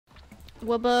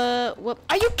Wubba, whoop.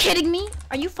 Are you kidding me?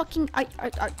 Are you fucking,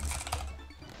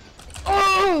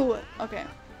 oh! Okay.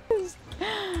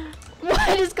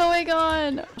 What is going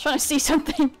on? I'm trying to see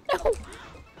something. No!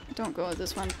 Don't go in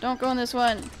this one. Don't go in this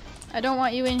one. I don't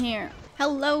want you in here.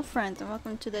 Hello friends and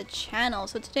welcome to the channel.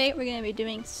 So today we're going to be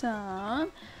doing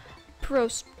some pro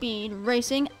speed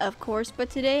racing, of course. But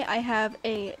today I have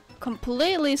a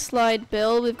completely slide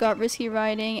build. We've got risky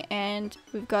riding and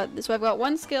we've got this. So I've got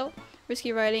one skill,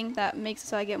 risky riding, that makes it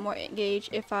so I get more gauge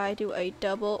if I do a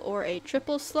double or a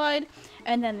triple slide.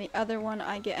 And then the other one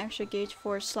I get extra gauge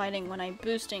for sliding when I'm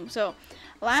boosting. So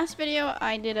last video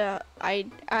I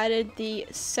added the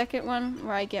second one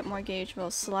where I get more gauge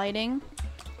while sliding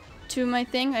to my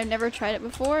thing. I've never tried it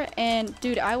before and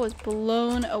dude, I was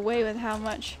blown away with how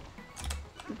much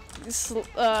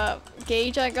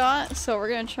gauge I got. So we're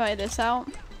gonna try this out,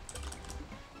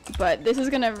 but this is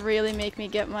gonna really make me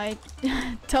get my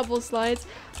double slides.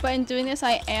 But in doing this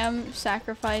I am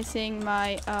sacrificing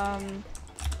my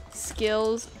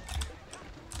skills.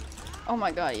 Oh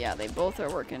my god, yeah, they both are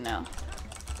working now.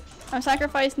 I'm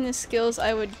sacrificing the skills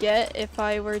I would get if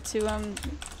I were to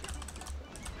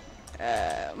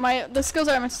the skills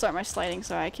are I'm gonna start my sliding,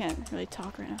 so I can't really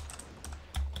talk right now.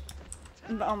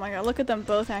 But oh my god, look at them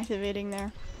both activating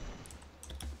there.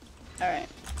 Alright,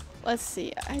 let's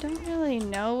see. I don't really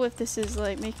know if this is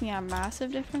like making a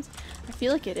massive difference. I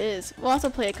feel like it is. We'll have to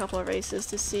play a couple of races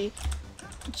to see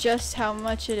just how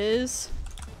much it is.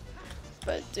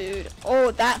 But dude,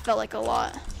 oh, that felt like a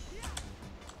lot.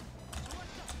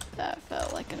 That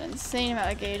felt like an insane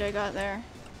amount of gauge I got there.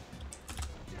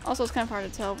 Also, it's kind of hard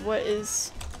to tell what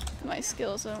is my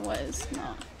skills and what is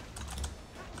not.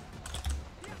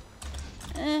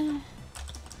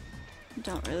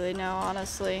 Don't really know,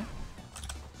 honestly.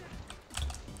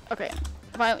 Okay,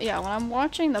 yeah, when I'm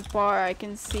watching the bar, I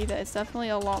can see that it's definitely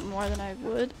a lot more than I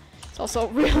would. It's also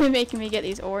really making me get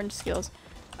these orange skills.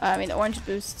 I mean, the orange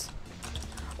boosts.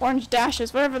 Orange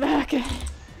dashes, whatever the heck.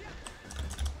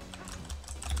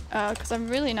 Because I'm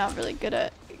really not really good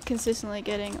at consistently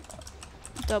getting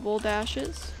double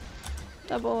dashes.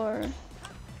 Double or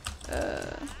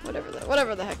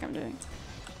whatever the heck I'm doing.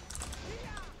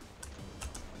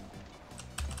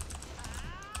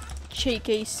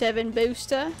 Cheeky 7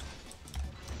 booster.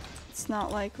 It's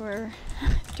not like we're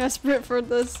desperate for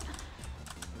this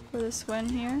win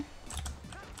here.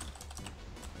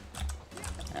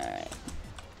 Alright.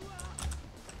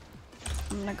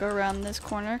 I'm gonna go around this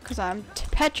corner because I'm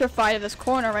petrified of this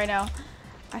corner right now.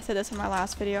 I said this in my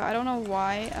last video. I don't know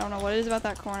why. I don't know what it is about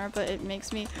that corner, but it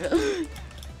makes me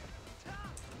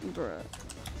bruh.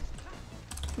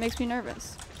 Makes me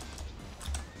nervous.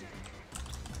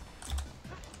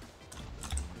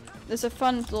 There's a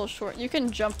fun little short. You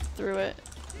can jump through it.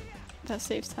 That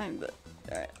saves time, but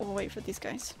alright, we'll wait for these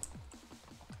guys.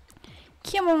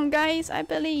 Come on guys, I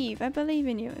believe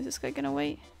in you. Is this guy gonna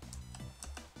wait?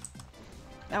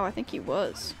 Oh, I think he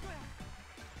was.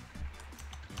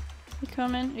 You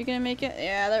coming? You gonna make it?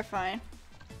 Yeah, they're fine.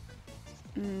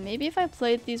 Maybe if I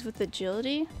played these with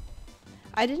agility?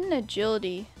 I did an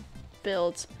agility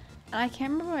build, and I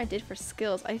can't remember what I did for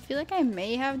skills. I feel like I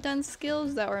may have done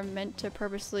skills that were meant to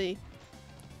purposely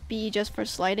be just for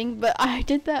sliding, but I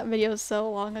did that video so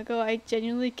long ago, I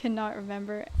genuinely cannot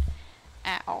remember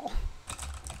at all.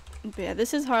 But yeah,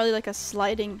 this is hardly like a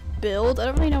sliding build. I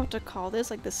don't really know what to call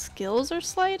this. Like the skills are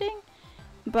sliding,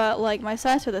 but like my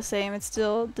stats are the same. It's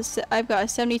still I've got a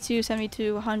 72,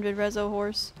 100 reso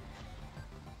horse.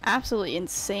 Absolutely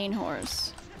insane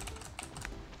horse.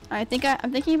 I'm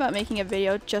thinking about making a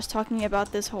video just talking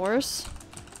about this horse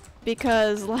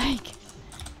because like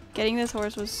getting this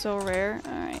horse was so rare.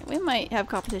 Alright, we might have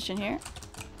competition here.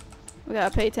 We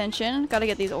gotta pay attention. Gotta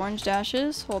get these orange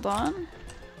dashes. Hold on.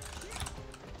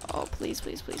 Oh, please,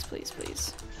 please, please, please,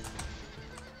 please.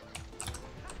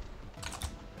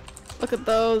 Look at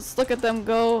those. Look at them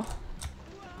go.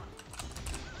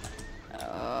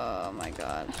 Oh my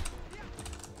god.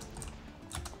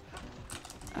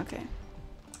 Okay.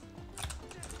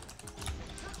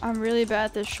 I'm really bad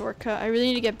at this shortcut. I really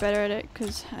need to get better at it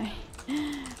because I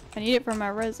need it for my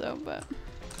reso, but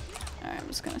alright, I'm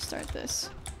just gonna start this.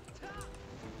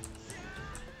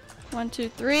 1, 2,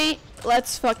 3.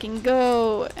 Let's fucking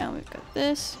go. And we've got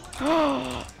this.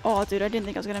 Oh, dude, I didn't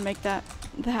think I was gonna make that.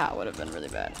 That would have been really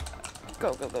bad.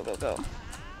 Go, go, go, go, go.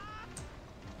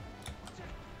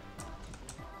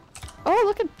 Oh,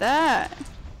 look at that.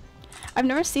 I've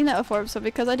never seen that before, so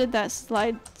because I did that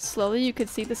slide slowly, you could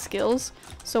see the skills.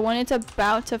 So when it's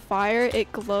about to fire,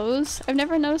 it glows. I've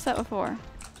never noticed that before.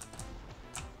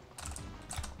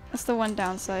 That's the one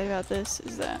downside about this,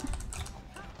 is that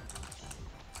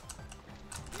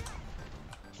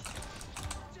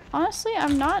Honestly,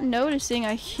 I'm not noticing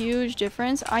a huge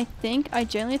difference. I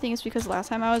genuinely think it's because last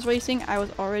time I was racing, I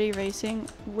was already racing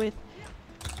with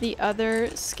the other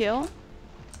skill.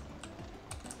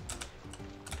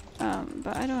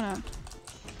 But I don't know.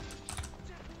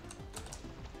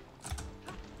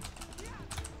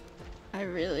 I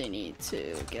really need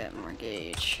to get more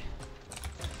gauge.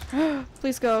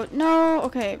 Please go. No!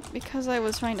 Okay, because I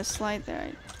was trying to slide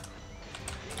there.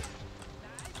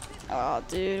 Oh,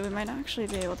 dude, we might actually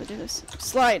be able to do this.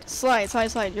 Slide! Slide!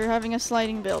 Slide! Slide! You're having a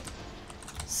sliding build.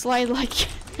 Slide like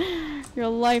your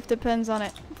life depends on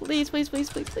it. Please, please,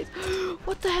 please, please, please.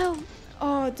 What the hell?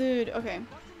 Oh, dude. Okay.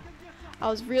 I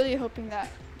was really hoping that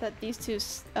these two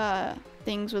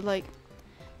things would, like,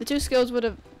 the two skills would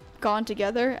have gone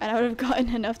together and I would have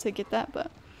gotten enough to get that, but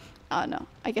I don't know.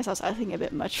 I guess I was asking a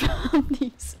bit much from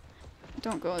these.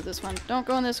 Don't go with this one. Don't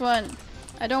go in this one.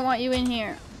 I don't want you in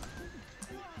here.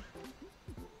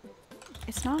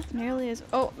 It's not nearly as...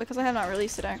 Oh, because I have not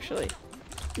released it, actually.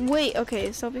 Wait,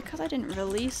 okay, so because I didn't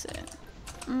release it...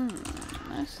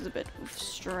 this is a bit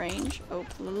strange. Oh,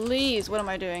 please, what am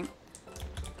I doing?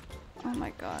 Oh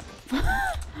my god.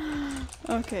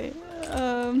 Okay,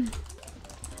 I'm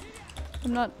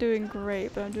not doing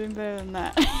great, but I'm doing better than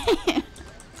that.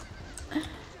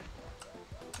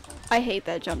 I hate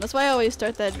that jump. That's why I always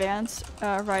start the advance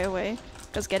right away.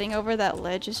 Because getting over that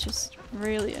ledge is just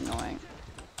really annoying.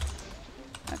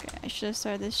 Okay, I should have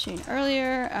started this chain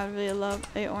earlier. I would really love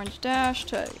a orange dash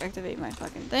to activate my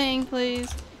fucking thing,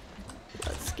 please.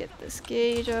 Let's get this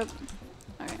gauge up.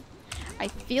 Okay. I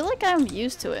feel like I'm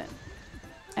used to it.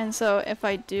 And so if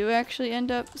I do actually end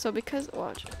up... So because...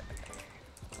 Watch.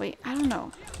 Wait, I don't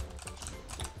know.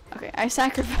 Okay, I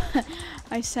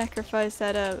sacrificed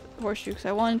that horseshoe because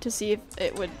I wanted to see if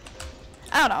it would...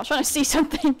 I don't know, I was trying to see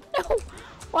something. No!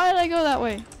 Why did I go that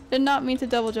way? Did not mean to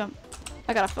double jump.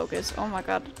 I gotta focus. Oh my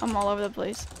god, I'm all over the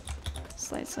place.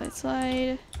 Slide, slide,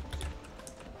 slide.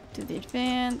 Do the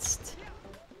advanced.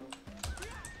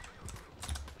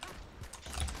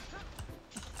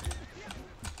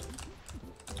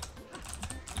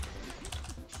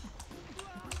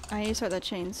 I need to start that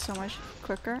chain so much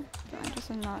quicker, but I just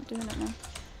am not doing it now.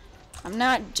 I'm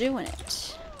not doing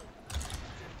it.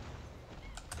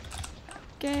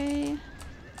 Okay.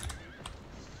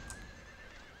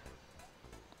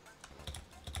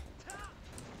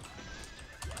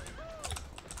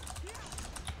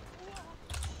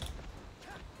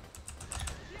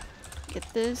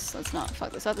 Get this. Let's not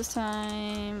fuck this up this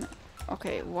time.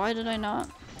 Okay, why did I not?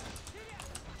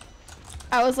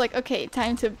 I was like, okay,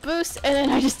 time to boost, and then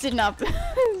I just did not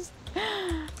boost.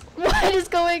 What is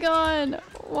going on?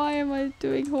 Why am I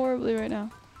doing horribly right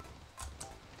now?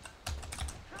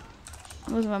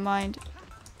 I'm losing my mind.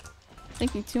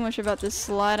 Thinking too much about this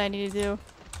slide I need to do.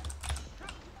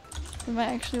 We might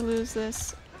actually lose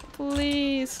this.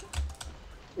 Please.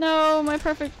 No, my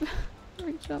perfect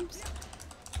jumps.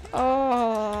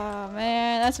 Oh,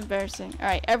 man, that's embarrassing.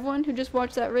 Alright, everyone who just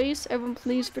watched that race, everyone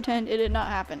please pretend it did not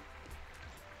happen.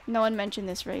 No one mentioned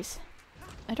this race.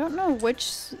 I don't know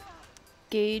which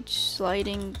gauge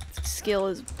sliding skill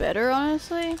is better,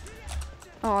 honestly.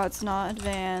 Oh, it's not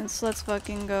advanced. Let's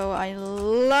fucking go. I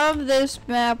love this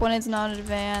map when it's not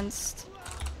advanced.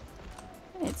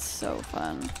 It's so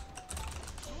fun.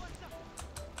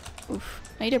 Oof.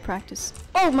 I need to practice.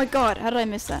 Oh my god, how did I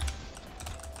miss that?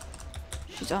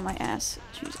 She's on my ass.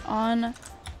 She's on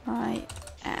my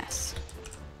ass.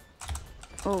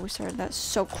 Oh, we started that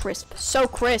so crisp. So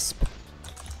crisp!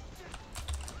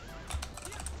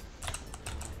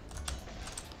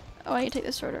 Oh, I need to take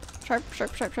this shorter. Sharp,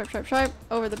 sharp, sharp, sharp, sharp, sharp.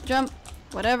 Over the jump.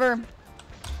 Whatever.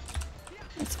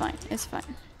 It's fine. It's fine.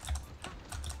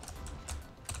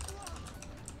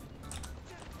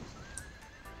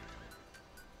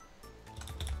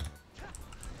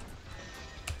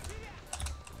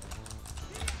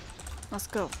 Let's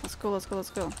go. Let's go. Let's go. Let's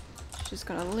go. She's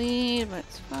gonna lead, but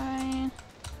it's fine.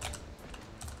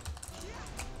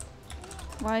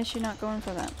 Why is she not going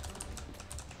for that?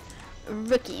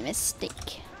 Rookie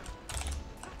mistake.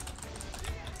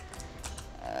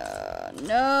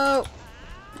 No!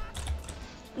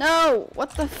 No!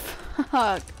 What the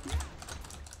fuck?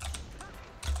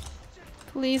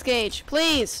 Please, Gage.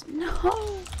 Please! No!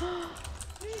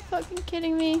 Are you fucking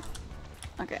kidding me?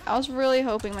 Okay, I was really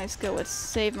hoping my skill would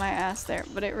save my ass there,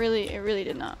 but it really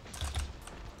did not.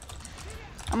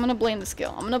 I'm gonna blame the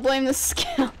skill. I'm gonna blame the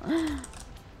skill.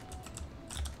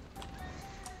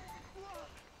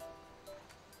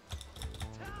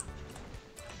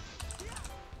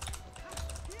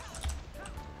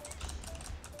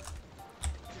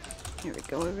 Here we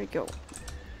go, here we go.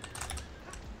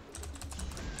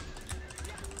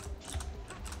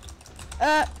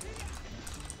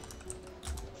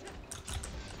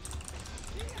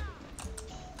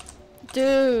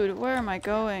 Dude, where am I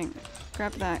going?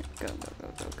 Grab that. Go, go, go,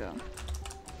 go, go.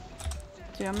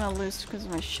 Dude, I'm gonna lose because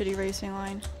of my shitty racing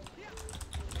line.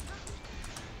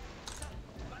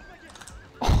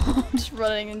 I'm just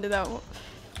running into that.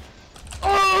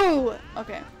 Oh!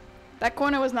 Okay. That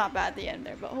corner was not bad at the end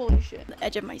there, but holy shit. The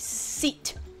edge of my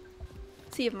seat.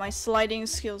 See if my sliding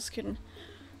skills can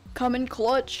come in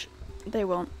clutch. They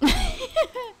won't.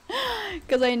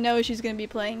 Because I know she's going to be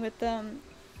playing with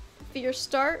Fear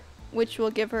Start, which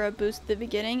will give her a boost at the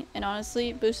beginning. And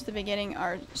honestly, boosts at the beginning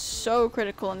are so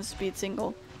critical in the speed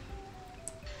single.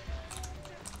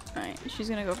 Alright, she's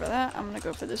going to go for that. I'm going to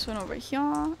go for this one over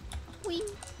here. Whee!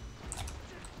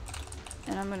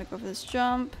 And I'm going to go for this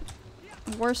jump.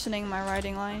 Worsening my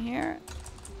riding line here.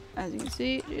 As you can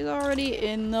see, she's already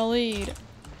in the lead.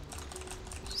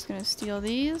 Just gonna steal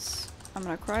these. I'm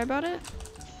gonna cry about it.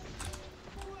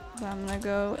 But I'm gonna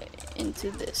go into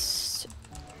this.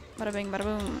 Bada bing, bada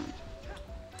boom.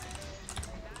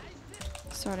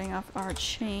 Starting off our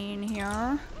chain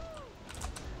here.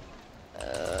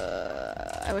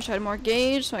 I wish I had more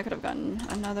gauge, so I could have gotten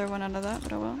another one out of that,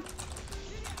 but oh well.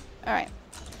 Alright.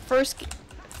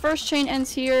 First chain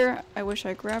ends here. I wish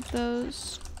I grabbed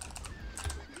those.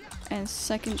 And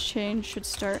second chain should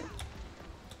start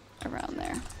around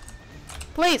there.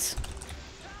 Please!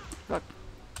 Look.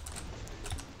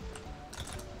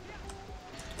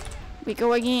 We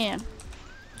go again.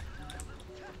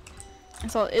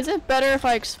 So, is it better if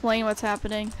I explain what's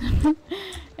happening?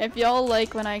 If y'all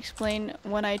like when I explain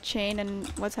when I chain and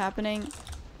what's happening,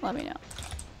 let me know.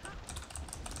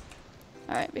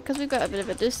 Alright, because we've got a bit of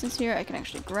a distance here, I can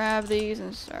actually grab these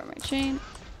and start my chain.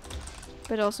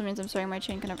 But it also means I'm starting my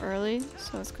chain kind of early,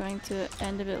 so it's going to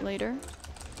end a bit later.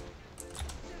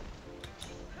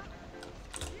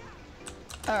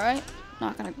 Alright,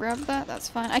 not gonna grab that, that's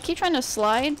fine. I keep trying to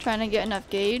slide, trying to get enough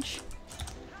gauge.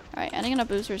 Alright, ending on a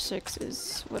booster 6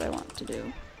 is what I want to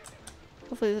do.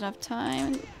 Hopefully there's enough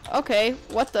time. Okay,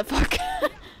 what the fuck?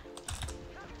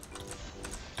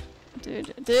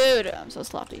 Dude, I'm so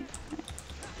sloppy.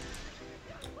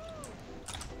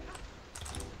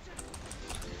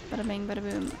 Bada bing, bada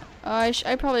boom.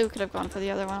 I probably could have gone for the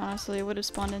other one, honestly. It would have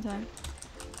spawned in time.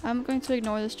 I'm going to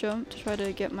ignore this jump to try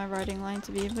to get my riding line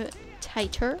to be a bit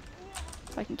tighter.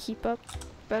 So I can keep up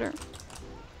better.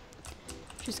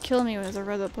 She's killing me as a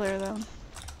regular player, though.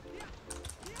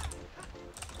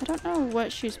 I don't know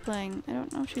what she's playing. I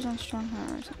don't know if she's on Strong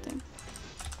Power or something.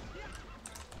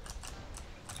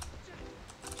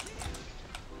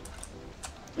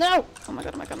 No! Oh my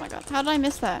god, oh my god, oh my god. How did I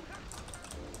miss that?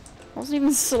 I wasn't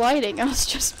even sliding, I was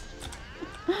just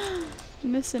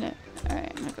missing it.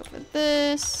 Alright, I'm gonna go for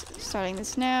this. Starting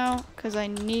this now, because I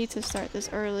need to start this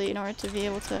early in order to be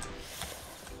able to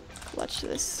clutch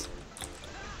this.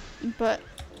 But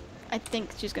I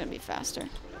think she's gonna be faster.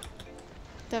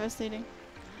 Devastating.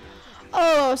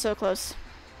 Oh, so close.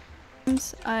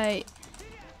 The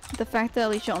fact that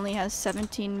Alicia only has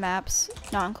 17 maps,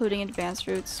 not including advanced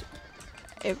routes,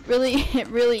 it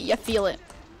really, you feel it.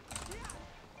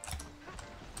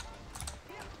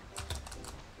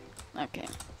 Okay.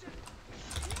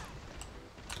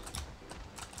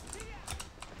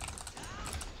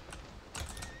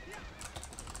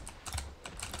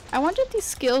 I wonder if these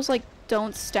skills like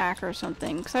don't stack or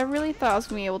something, because I really thought I was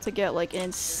gonna be able to get like an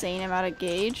insane amount of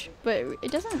gauge, but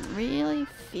it doesn't really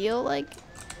feel like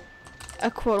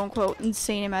a quote-unquote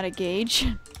insane amount of gauge.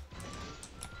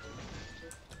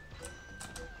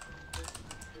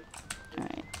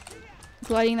 Alright.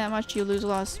 Gliding that much, you lose a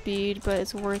lot of speed, but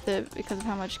it's worth it because of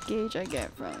how much gauge I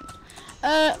get from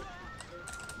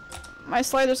my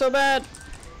slides are so bad.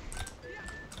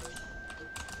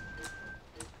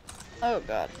 Oh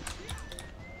god.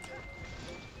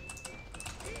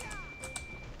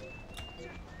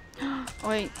 Oh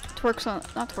wait, Twerk's on,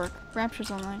 not Twerk,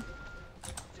 Rapture's online.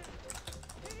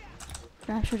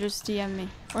 Rapture just DM'd me.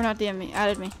 Or not DM'd me,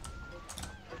 added me.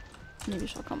 Maybe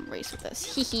she'll come race with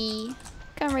us. Hee hee.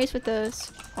 Come race with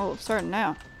us. Oh, starting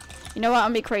now. You know what, I'm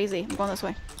gonna be crazy. I'm going this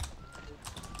way.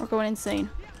 We're going insane.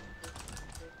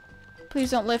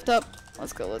 Please don't lift up.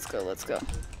 Let's go, let's go, let's go.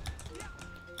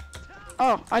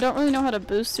 Oh, I don't really know how to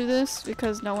boost through this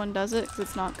because no one does it because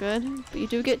it's not good. But you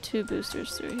do get 2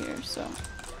 boosters through here, so.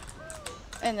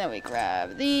 And then we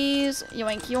grab these.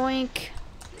 Yoink, yoink.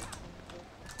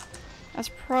 That's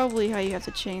probably how you have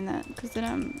to chain that, because then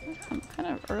I'm kind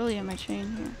of early in my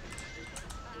chain here.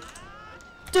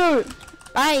 Dude!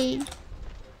 Bye!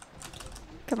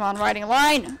 Come on, riding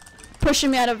line!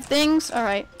 Pushing me out of things.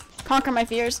 Alright. Conquer my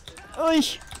fears. Oy!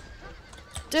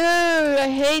 Dude, I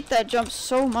hate that jump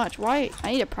so much. Why?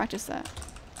 I need to practice that.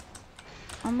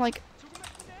 I'm like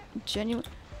genuine.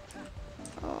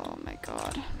 Oh my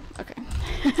god. Okay.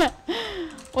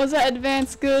 Was that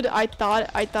advance good? I thought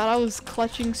I was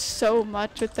clutching so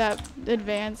much with that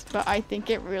advance, but I think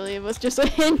it really was just a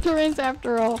hindrance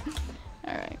after all.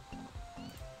 Alright.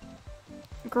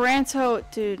 Granto,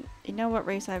 dude, you know what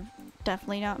race I've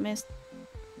definitely not missed?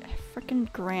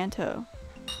 Freaking Granto.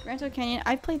 Granto Canyon.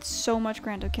 I've played so much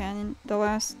Granto Canyon the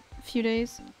last few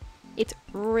days. It's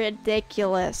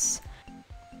ridiculous.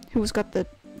 Who's got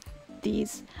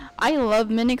these? I love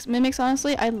mimics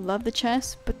honestly. I love the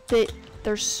chess, but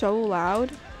they're so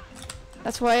loud.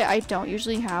 That's why I don't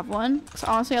usually have one. Because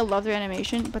honestly, I love their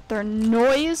animation, but their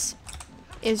noise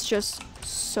is just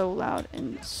so loud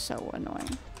and so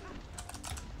annoying.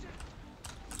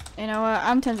 You know what?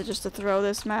 I'm tempted just to throw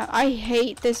this map. I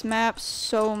hate this map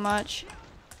so much.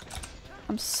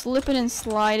 I'm slipping and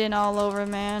sliding all over,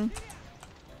 man.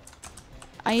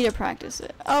 I need to practice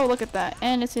it. Oh, look at that.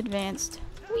 And it's advanced.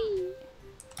 Whee!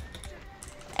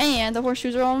 And the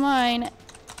horseshoes are all mine.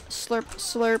 Slurp,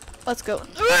 slurp. Let's go.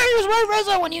 Where's my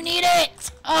Rizzo when you need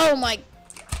it? Oh my...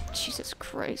 Jesus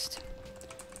Christ.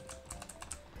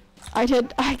 I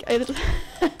can't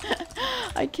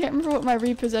remember what my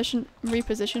reposition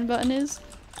button is.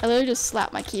 I literally just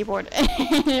slapped my keyboard and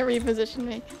it repositioned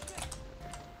me.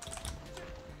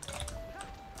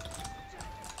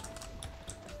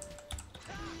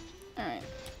 Alright.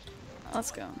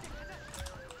 Let's go.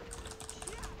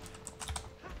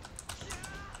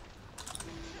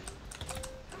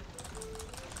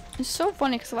 It's so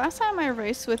funny because last time I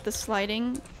raced with the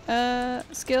sliding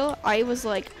skill, I was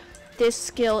like, this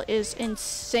skill is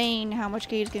insane how much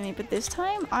gauge give me, but this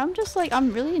time I'm just like,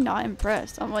 I'm really not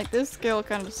impressed. I'm like, this skill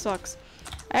kind of sucks.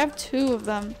 I have 2 of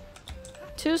them.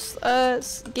 2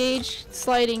 gauge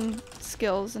sliding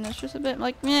skills, and it's just a bit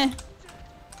like, meh.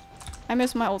 I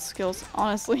miss my old skills,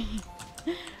 honestly.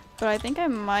 But I think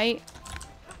I'm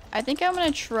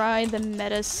gonna try the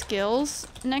meta skills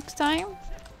next time.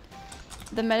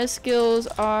 The meta skills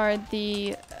are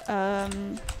the,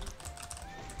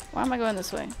 why am I going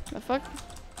this way? The fuck?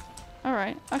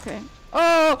 Alright, okay.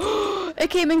 Oh! It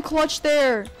came in clutch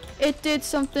there! It did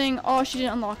something. Oh, she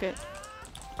didn't unlock it.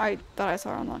 I thought I saw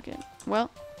her unlock it. Well,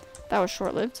 that was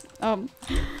short-lived.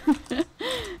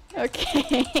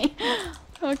 Okay.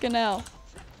 Fucking hell.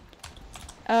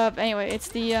 Anyway, it's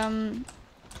the,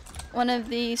 one of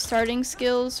the starting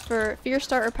skills for Fear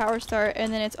Start or Power Start,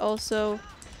 and then it's also,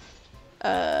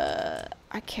 I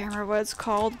can't remember what it's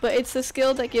called, but it's the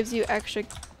skill that gives you extra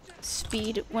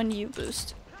speed when you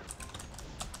boost.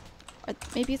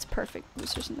 Maybe it's perfect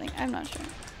boost or something. I'm not sure.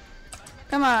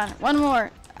 Come on, one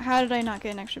more. How did I not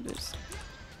get an extra boost?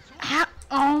 Ow!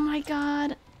 Oh my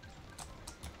god.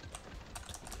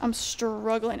 I'm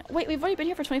struggling. Wait, we've already been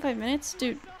here for 25 minutes?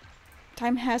 Dude,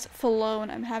 time has flown.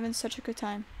 I'm having such a good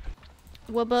time.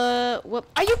 Wubba, whoop.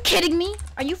 Are you kidding me?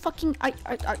 Are you fucking...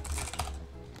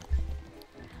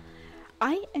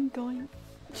 I am going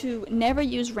to never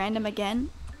use random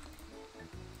again.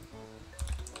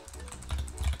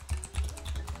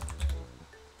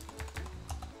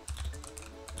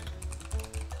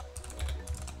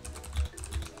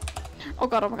 Oh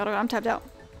god, oh my god, I'm tapped out.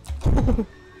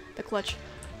 The clutch.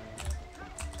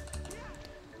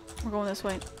 We're going this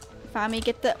way. Fami,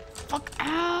 get the fuck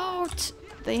out!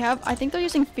 They have, I think they're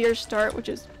using Fear Start, which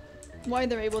is why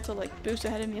they're able to like boost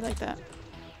ahead of me like that.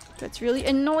 That's really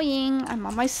annoying. I'm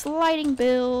on my sliding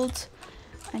build.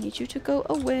 I need you to go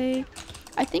away.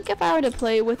 I think if I were to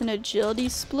play with an agility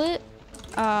split,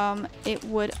 it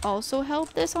would also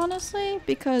help this, honestly,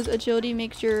 because agility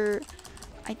makes your,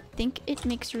 I think it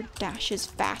makes your dashes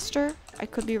faster. I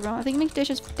could be wrong. I think it makes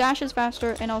dashes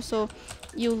faster, and also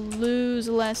you lose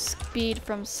less speed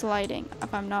from sliding,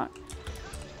 if I'm not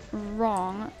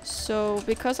wrong. So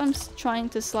because I'm trying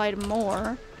to slide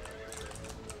more,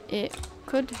 it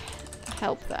could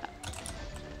help that.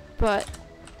 But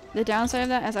the downside of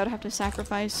that is I would have to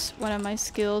sacrifice one of my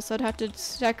skills. So I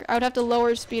would have to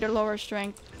lower speed or lower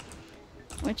strength,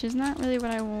 which is not really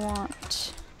what I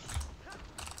want.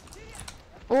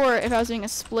 Or if I was doing a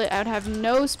split, I would have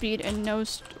no speed and no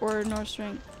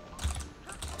strength.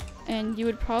 And you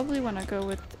would probably want to go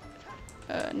with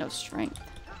no strength.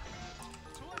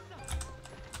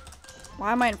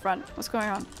 Why am I in front? What's going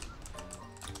on?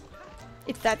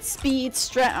 It's that speed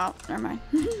strat. Oh, never mind.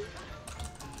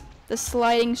 The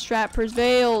sliding strat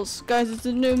prevails. Guys, it's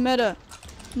a new meta.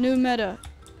 New meta.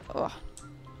 Ugh.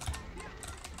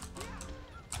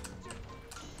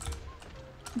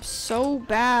 I'm so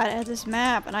bad at this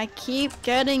map, and I keep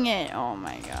getting it. Oh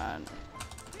my god.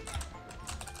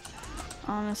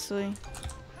 honestly.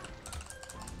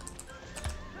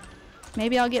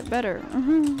 Maybe I'll get better.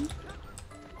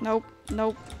 Nope,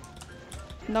 nope,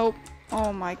 nope.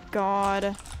 Oh my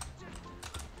god.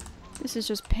 This is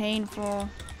just painful.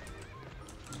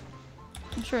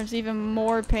 I'm sure it's even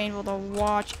more painful to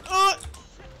watch.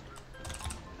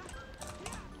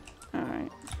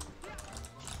 Alright.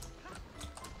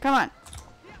 Come on.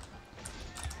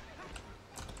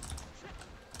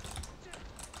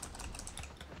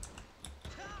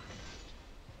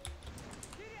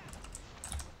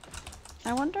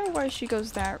 I wonder why she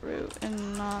goes that route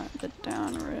and not the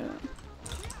down route.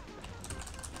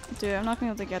 Dude, I'm not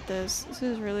gonna be able to get this. This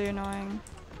is really annoying.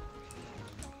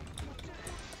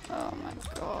 Oh my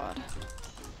god.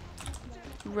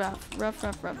 Rough, rough,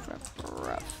 rough, rough, rough,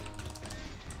 rough.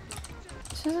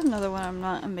 This is another one I'm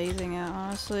not amazing at,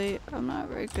 honestly. I'm not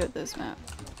very good at this map.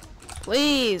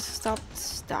 Please, stop,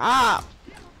 stop!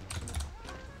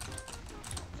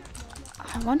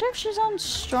 I wonder if she's on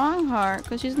Strongheart,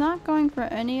 because she's not going for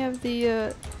any of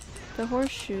the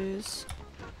horseshoes.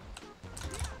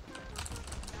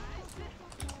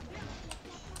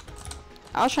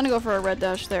 I was trying to go for a red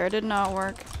dash there. It did not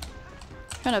work.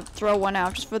 Trying to throw one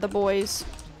out just for the boys.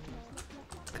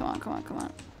 Come on, come on, come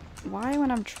on. Why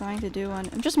when I'm trying to do one?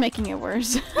 I'm just making it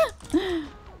worse.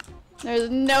 There's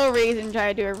no reason to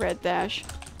try to do a red dash.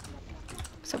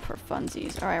 Except for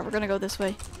funsies. Alright, we're gonna go this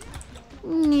way.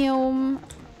 Neom.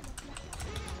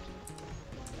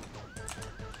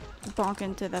 Bonk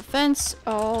into the fence.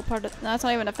 All part of— that's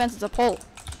not even a fence, it's a pole.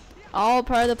 All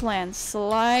part of the plan.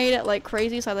 Slide like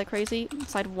crazy, slide like crazy.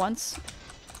 Slide once.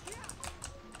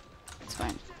 It's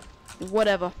fine.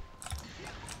 Whatever.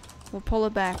 We'll pull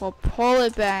it back. We'll pull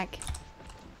it back.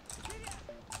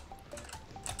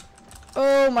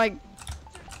 Oh my—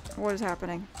 what is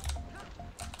happening?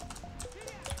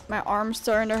 My arm's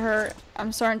starting to hurt.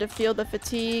 I'm starting to feel the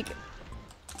fatigue.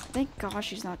 Thank God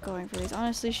she's not going for these.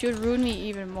 Honestly, she would ruin me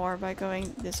even more by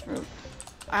going this route.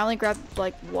 I only grabbed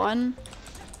like one.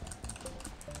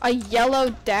 A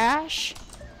yellow dash?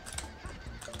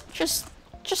 Just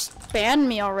ban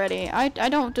me already. I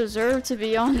don't deserve to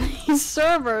be on these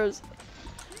servers.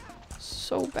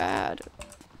 So bad.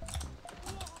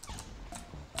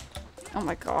 Oh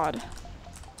my god.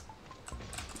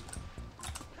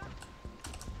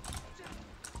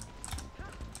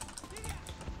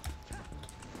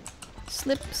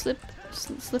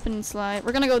 Slip and slide.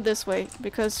 We're gonna go this way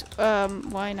because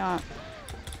why not?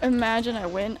 Imagine I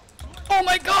win. Oh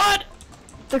my god!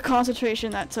 The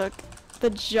concentration that took. The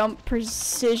jump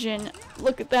precision.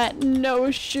 Look at that.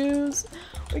 No shoes.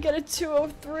 We get a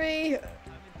 203.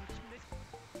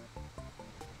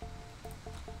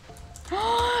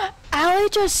 Ali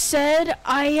just said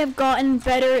I have gotten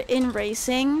better in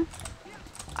racing.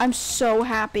 I'm so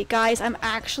happy. Guys, I'm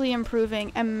actually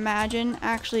improving. Imagine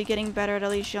actually getting better at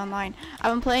Alicia Online.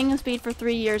 I've been playing on speed for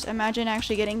 3 years. Imagine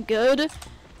actually getting good.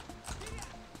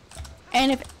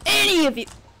 And if any of you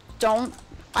don't,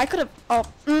 I could have— oh,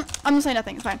 I'm gonna say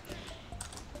nothing, it's fine.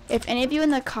 If any of you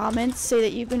in the comments say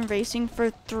that you've been racing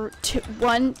for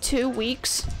 2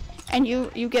 weeks and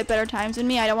you get better times than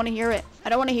me, I don't want to hear it. I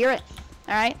don't want to hear it.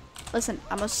 Alright? Listen,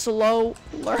 I'm a slow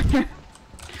learner.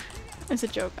 It's a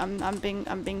joke. I'm being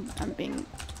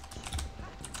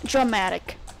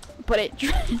dramatic. But it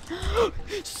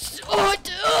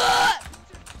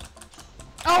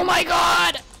oh my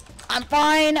god! I'm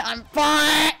fine. I'm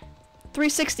fine.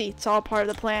 360. It's all part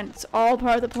of the plan. It's all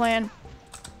part of the plan.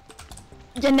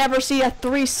 You never see a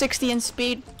 360 in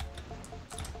speed.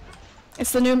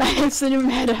 It's the new meta. It's the new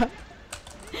meta.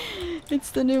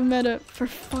 It's the new meta. For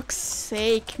fuck's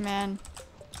sake, man.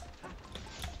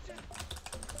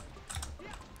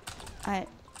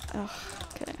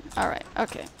 Okay. Alright.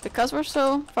 Okay. Because we're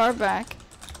so far back,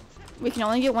 we can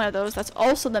only get one of those. That's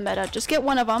also the meta. Just get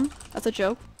one of them. That's a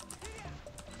joke.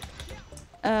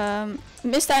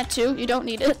 Miss that too. You don't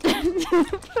need it.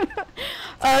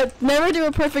 Never do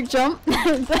a perfect jump.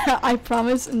 I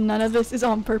promise none of this is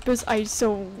on purpose. I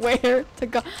swear to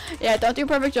God. Yeah, don't do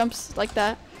perfect jumps like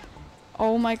that.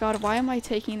 Oh my god, why am I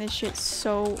taking this shit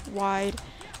so wide?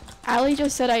 Ali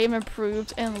just said I am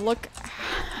improved, and look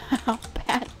how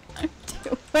bad I'm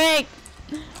doing.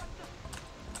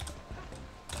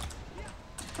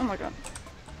 Oh my god.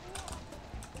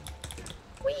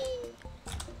 Whee!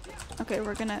 Okay,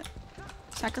 we're gonna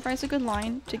sacrifice a good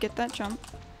line to get that jump.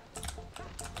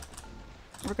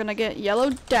 We're gonna get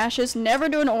yellow dashes. Never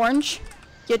do an orange.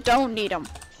 You don't need them.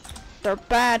 They're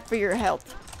bad for your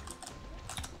health.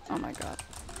 Oh my god.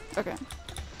 Okay.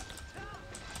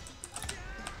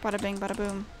 Bada bing, bada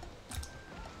boom.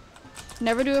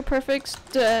 Never do a perfect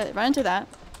run into that.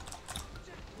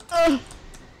 Ugh.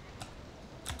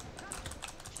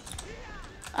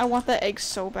 I want that egg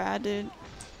so bad, dude.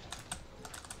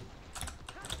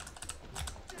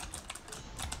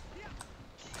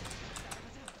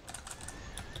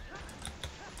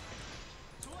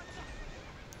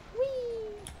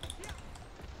 Whee!